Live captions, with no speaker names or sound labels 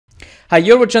Hi,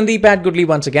 you're with Chandeep at Goodly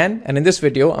once again, and in this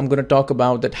video I'm going to talk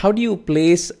about that how do you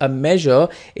place a measure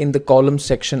in the column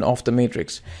section of the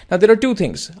matrix. Now there are two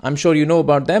things, I'm sure you know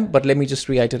about them, but let me just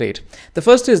reiterate. The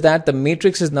first is that the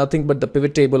matrix is nothing but the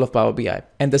pivot table of Power BI,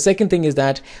 and the second thing is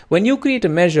that when you create a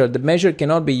measure, the measure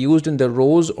cannot be used in the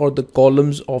rows or the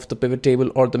columns of the pivot table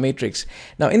or the matrix.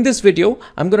 Now in this video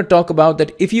I'm going to talk about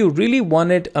that if you really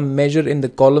wanted a measure in the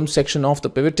column section of the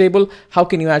pivot table, how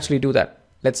can you actually do that?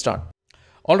 Let's start.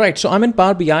 Alright, so I'm in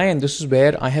Power BI and this is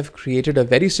where I have created a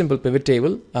very simple pivot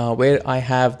table where I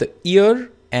have the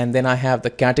year and then I have the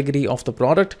category of the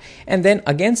product, and then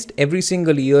against every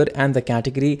single year and the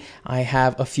category I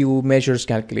have a few measures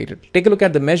calculated. Take a look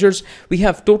at the measures. We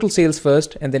have total sales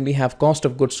first and then we have cost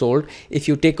of goods sold. If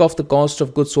you take off the cost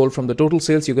of goods sold from the total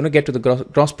sales, you're going to get to the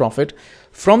gross profit.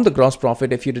 From the gross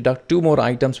profit, if you deduct two more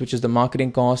items, which is the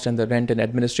marketing cost and the rent and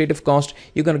administrative cost,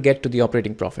 you're going to get to the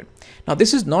operating profit. Now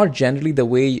this is not generally the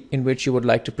way in which you would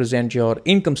like to present your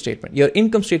income statement. Your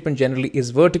income statement generally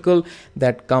is vertical,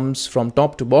 that comes from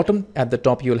top to bottom. At the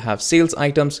top you'll have sales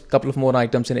items, a couple of more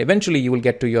items, and eventually you will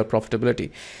get to your profitability.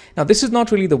 Now this is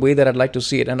not really the way that I'd like to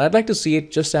see it, and I'd like to see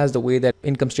it just as the way that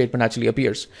income statement actually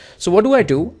appears. So what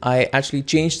do? I actually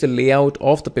change the layout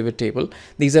of the pivot table.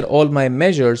 These are all my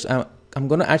measures. I'm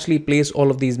going to actually place all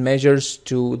of these measures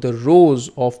to the rows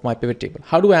of my pivot table.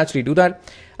 How do I actually do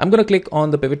that? I'm going to click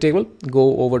on the pivot table,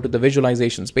 go over to the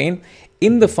visualizations pane.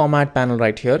 In the format panel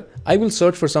right here, I will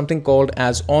search for something called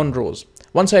as on rows.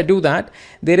 Once I do that,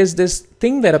 there is this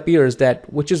thing that appears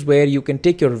which is where you can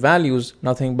take your values,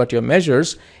 nothing but your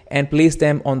measures, and place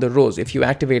them on the rows. If you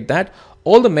activate that,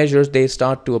 all the measures, they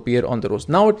start to appear on the rows.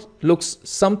 Now it looks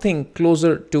something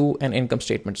closer to an income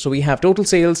statement. So we have total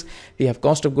sales, we have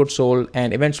cost of goods sold,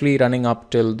 and eventually running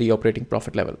up till the operating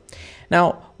profit level.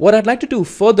 Now, what I'd like to do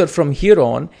further from here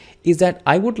on is that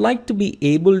I would like to be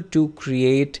able to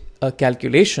create a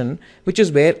calculation, which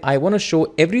is where I want to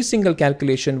show every single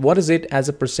calculation, what is it as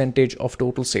a percentage of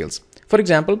total sales. For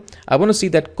example, I want to see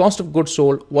that cost of goods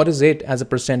sold, what is it as a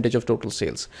percentage of total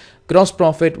sales? Gross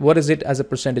profit, what is it as a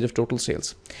percentage of total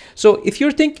sales? So if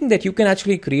you're thinking that you can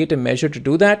actually create a measure to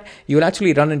do that, you'll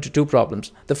actually run into two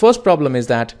problems. The first problem is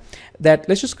that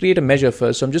let's just create a measure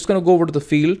first. So I'm just going to go over to the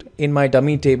field. In my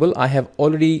dummy table, I have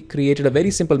already created a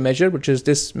very simple measure, which is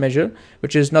this measure,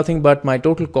 which is nothing but my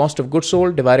total cost of goods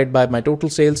sold divided by my total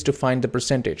sales to find the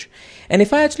percentage. And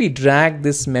if I actually drag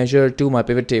this measure to my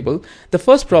pivot table, the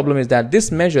first problem is that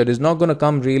this measure is not going to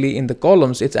come really in the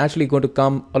columns. It's actually going to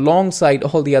come alongside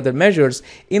all the other measures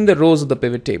in the rows of the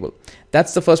pivot table.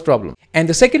 That's the first problem. And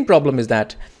the second problem is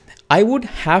that I would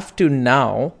have to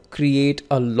now create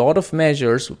a lot of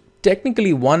measures,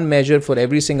 technically one measure for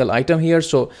every single item here.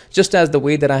 So just as the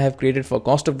way that I have created for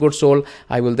cost of goods sold,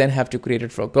 I will then have to create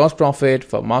it for gross profit,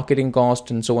 for marketing cost,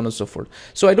 and so on and so forth.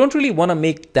 So I don't really want to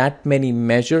make that many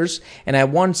measures, and I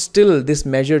want still this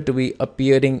measure to be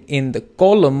appearing in the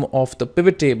column of the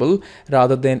pivot table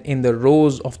rather than in the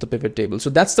rows of the pivot table.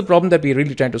 So that's the problem that we're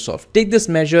really trying to solve. Take this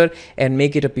measure and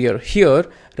make it appear here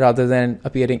rather than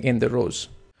appearing in the rows.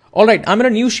 Alright, I'm in a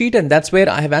new sheet and that's where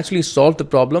I have actually solved the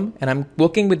problem, and I'm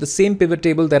working with the same pivot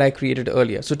table that I created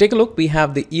earlier. So take a look, we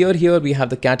have the year here, we have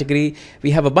the category,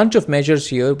 we have a bunch of measures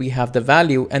here, we have the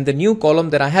value, and the new column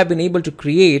that I have been able to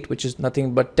create, which is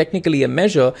nothing but technically a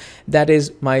measure, that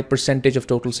is my percentage of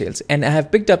total sales. And I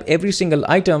have picked up every single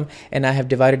item and I have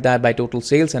divided that by total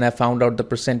sales, and I found out the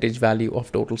percentage value of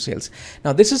total sales.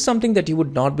 Now this is something that you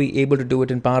would not be able to do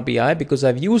it in Power BI because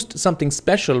I've used something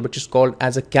special which is called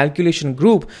as a calculation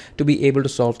group to be able to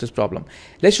solve this problem.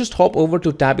 Let's just hop over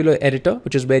to Tabular Editor,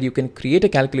 which is where you can create a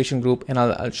calculation group, and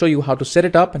I'll show you how to set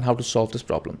it up and how to solve this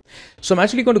problem. So I'm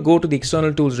actually going to go to the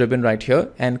external tools ribbon right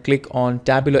here and click on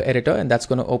Tabular Editor, and that's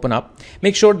going to open up.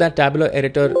 Make sure that Tabular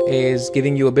Editor is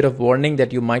giving you a bit of warning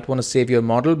that you might want to save your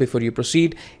model before you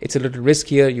proceed. It's a little risk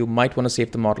here. You might want to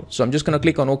save the model. So I'm just going to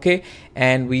click on OK,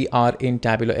 and we are in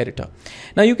Tabular Editor.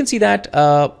 Now you can see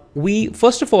that we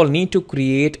first of all need to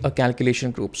create a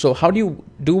calculation group. So how do you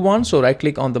do one? So right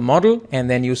click on the model and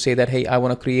then you say that, hey, I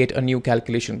want to create a new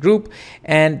calculation group,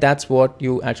 and that's what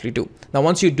you actually do. Now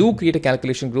once you do create a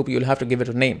calculation group, you'll have to give it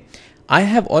a name. I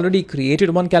have already created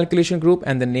one calculation group,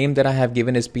 and the name that I have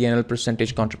given is P&L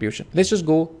percentage contribution. Let's just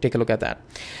go take a look at that.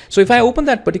 So if I open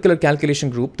that particular calculation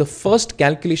group, the first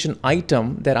calculation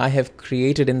item that I have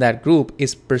created in that group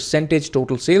is percentage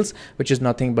total sales, which is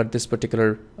nothing but this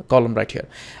particular column right here.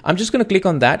 I'm just going to click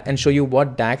on that and show you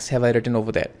what DAX have I written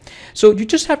over there. So you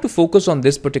just have to focus on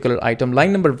this particular item,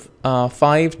 line number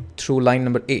 5 through line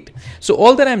number 8. So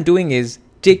all that I'm doing is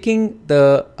taking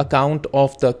the account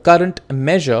of the current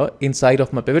measure inside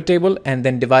of my pivot table and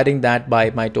then dividing that by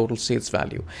my total sales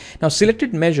value. Now,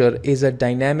 selected measure is a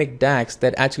dynamic DAX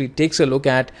that actually takes a look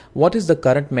at what is the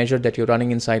current measure that you're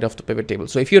running inside of the pivot table.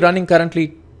 So if you're running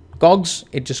currently COGS,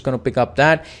 it's just going to pick up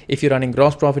that. If you're running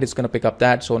gross profit, it's going to pick up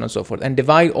that, so on and so forth, and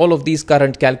divide all of these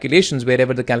current calculations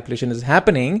wherever the calculation is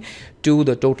happening to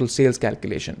the total sales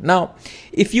calculation. Now,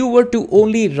 if you were to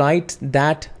only write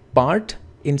that part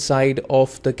inside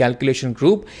of the calculation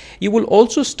group, you will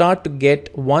also start to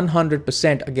get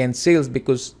 100% against sales,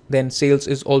 because then sales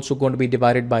is also going to be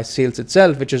divided by sales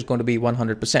itself, which is going to be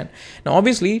 100%. Now,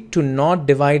 obviously, to not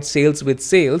divide sales with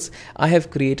sales, I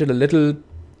have created a little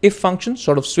if function,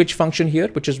 sort of switch function here,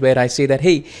 which is where I say that,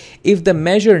 hey, if the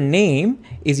measure name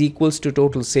is equals to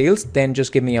total sales, then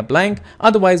just give me a blank.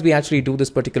 Otherwise, we actually do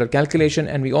this particular calculation,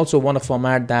 and we also want to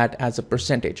format that as a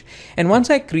percentage. And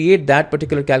once I create that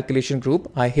particular calculation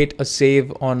group, I hit a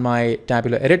save on my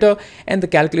tabular editor, and the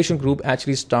calculation group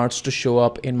actually starts to show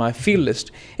up in my field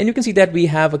list. And you can see that we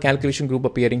have a calculation group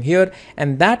appearing here,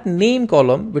 and that name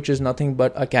column, which is nothing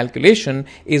but a calculation,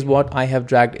 is what I have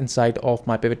dragged inside of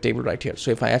my pivot table right here. So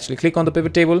if I actually click on the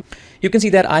pivot table, you can see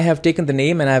that I have taken the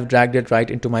name and I have dragged it right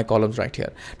into my columns right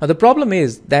here. Now, the problem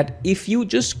is that if you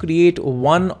just create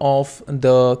one of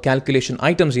the calculation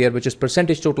items here, which is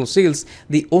percentage total sales,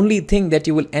 the only thing that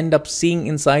you will end up seeing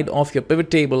inside of your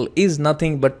pivot table is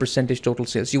nothing but percentage total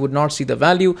sales. You would not see the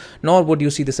value, nor would you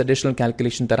see this additional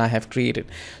calculation that I have created.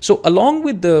 So along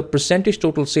with the percentage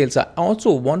total sales, I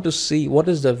also want to see what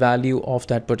is the value of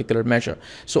that particular measure.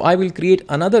 So I will create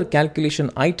another calculation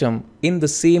item in the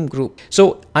same group.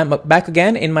 So I'm back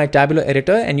again in my tabular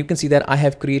editor, and you can see that I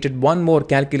have created one more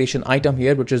calculation item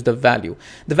here, which is the value.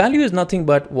 The value is nothing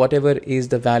but whatever is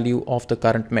the value of the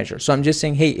current measure. So I'm just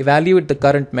saying, hey, evaluate the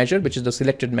current measure, which is the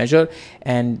selected measure,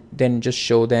 and then just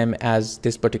show them as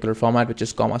this particular format, which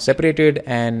is comma separated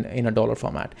and in a dollar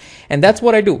format. And that's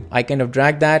what I do. I kind of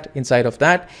drag that inside of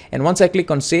that. And once I click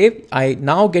on save, I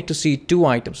now get to see two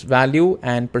items, value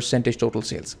and percentage total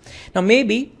sales. Now,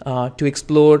 maybe to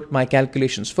explore my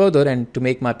calculations further and to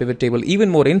make my pivot table even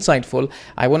more insightful,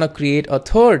 I want to create a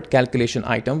third calculation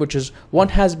item, which is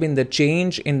what has been the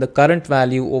change in the current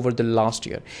value over the last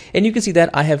year. And you can see that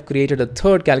I have created a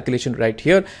third calculation right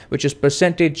here, which is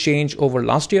percentage change over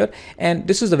last year. And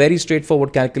this is a very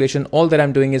straightforward calculation. All that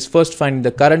I'm doing is first finding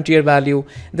the current year value,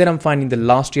 then I'm finding the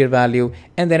last year value,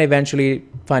 and then eventually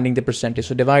finding the percentage.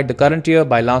 So divide the current year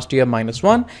by last year minus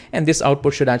 1, and this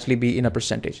output should actually be in a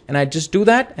percentage. And I just do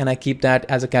that, and I keep that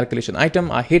as a calculation item.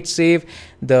 I hit save,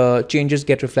 the changes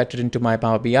get reflected into my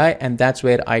Power BI, and that's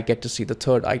where I get to see the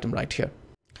third item right here.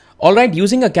 Alright,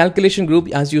 using a calculation group,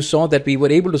 as you saw, that we were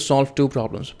able to solve two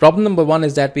problems. Problem number one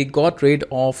is that we got rid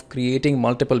of creating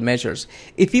multiple measures.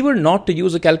 If we were not to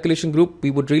use a calculation group,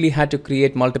 we would really had to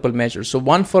create multiple measures. So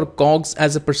one for COGS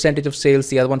as a percentage of sales,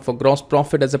 the other one for gross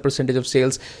profit as a percentage of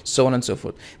sales, so on and so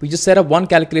forth. We just set up one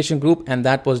calculation group, and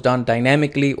that was done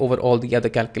dynamically over all the other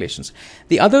calculations.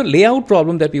 The other layout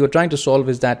problem that we were trying to solve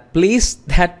is that place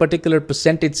that particular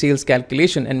percentage sales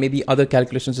calculation, and maybe other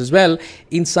calculations as well,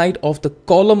 inside of the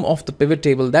column of the pivot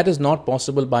table. That is not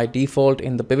possible by default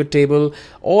in the pivot table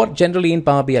or generally in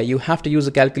Power BI. You have to use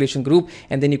a calculation group,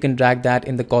 and then you can drag that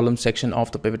in the column section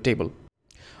of the pivot table.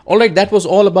 Alright, that was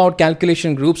all about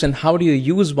calculation groups and how do you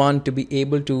use one to be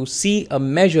able to see a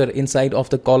measure inside of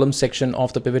the column section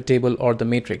of the pivot table or the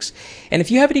matrix. And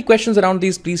if you have any questions around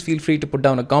these, please feel free to put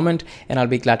down a comment and I'll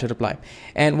be glad to reply.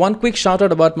 And one quick shout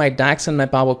out about my DAX and my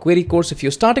Power Query course. If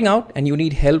you're starting out and you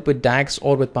need help with DAX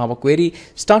or with Power Query,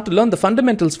 start to learn the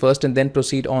fundamentals first and then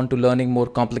proceed on to learning more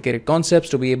complicated concepts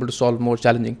to be able to solve more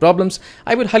challenging problems.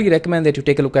 I would highly recommend that you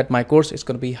take a look at my course. It's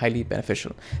going to be highly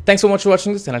beneficial. Thanks so much for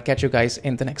watching this, and I'll catch you guys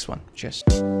in the next one. Cheers.